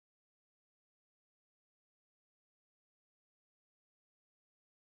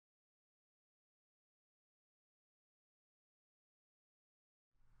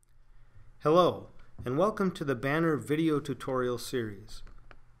Hello, and welcome to the Banner video tutorial series.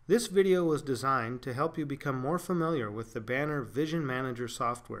 This video was designed to help you become more familiar with the Banner Vision Manager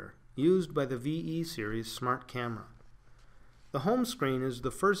software used by the VE series Smart Camera. The home screen is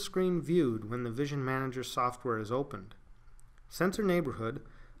the first screen viewed when the Vision Manager software is opened. Sensor Neighborhood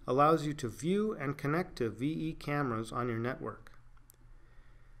allows you to view and connect to VE cameras on your network.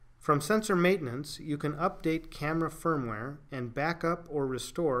 From Sensor Maintenance, you can update camera firmware and backup or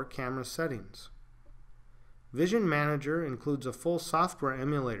restore camera settings. Vision Manager includes a full software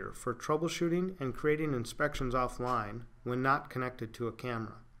emulator for troubleshooting and creating inspections offline when not connected to a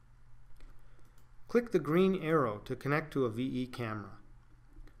camera. Click the green arrow to connect to a VE camera.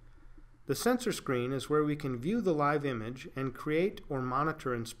 The sensor screen is where we can view the live image and create or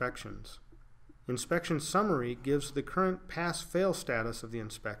monitor inspections. Inspection Summary gives the current pass-fail status of the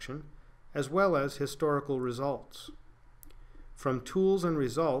inspection, as well as historical results. From Tools and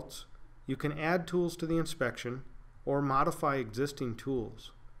Results, you can add tools to the inspection or modify existing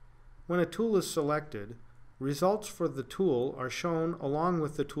tools. When a tool is selected, results for the tool are shown along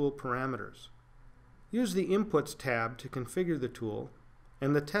with the tool parameters. Use the Inputs tab to configure the tool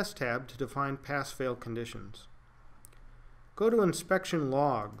and the Test tab to define pass-fail conditions. Go to Inspection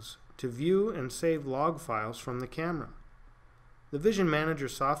Logs to view and save log files from the camera. The Vision Manager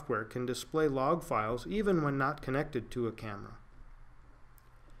software can display log files even when not connected to a camera.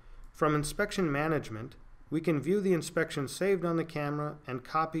 From Inspection Management, we can view the inspections saved on the camera and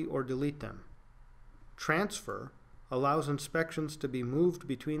copy or delete them. Transfer allows inspections to be moved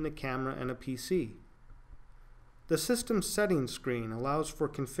between the camera and a PC. The System Settings screen allows for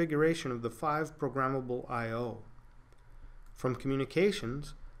configuration of the 5 programmable I/O. From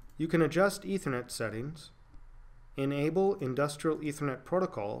Communications, you can adjust Ethernet settings, enable Industrial Ethernet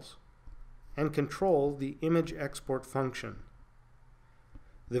protocols, and control the image export function.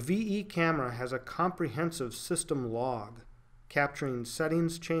 The VE camera has a comprehensive system log, capturing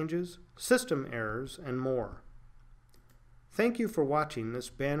settings changes, system errors, and more. Thank you for watching this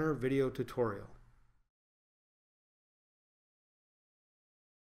Banner video tutorial.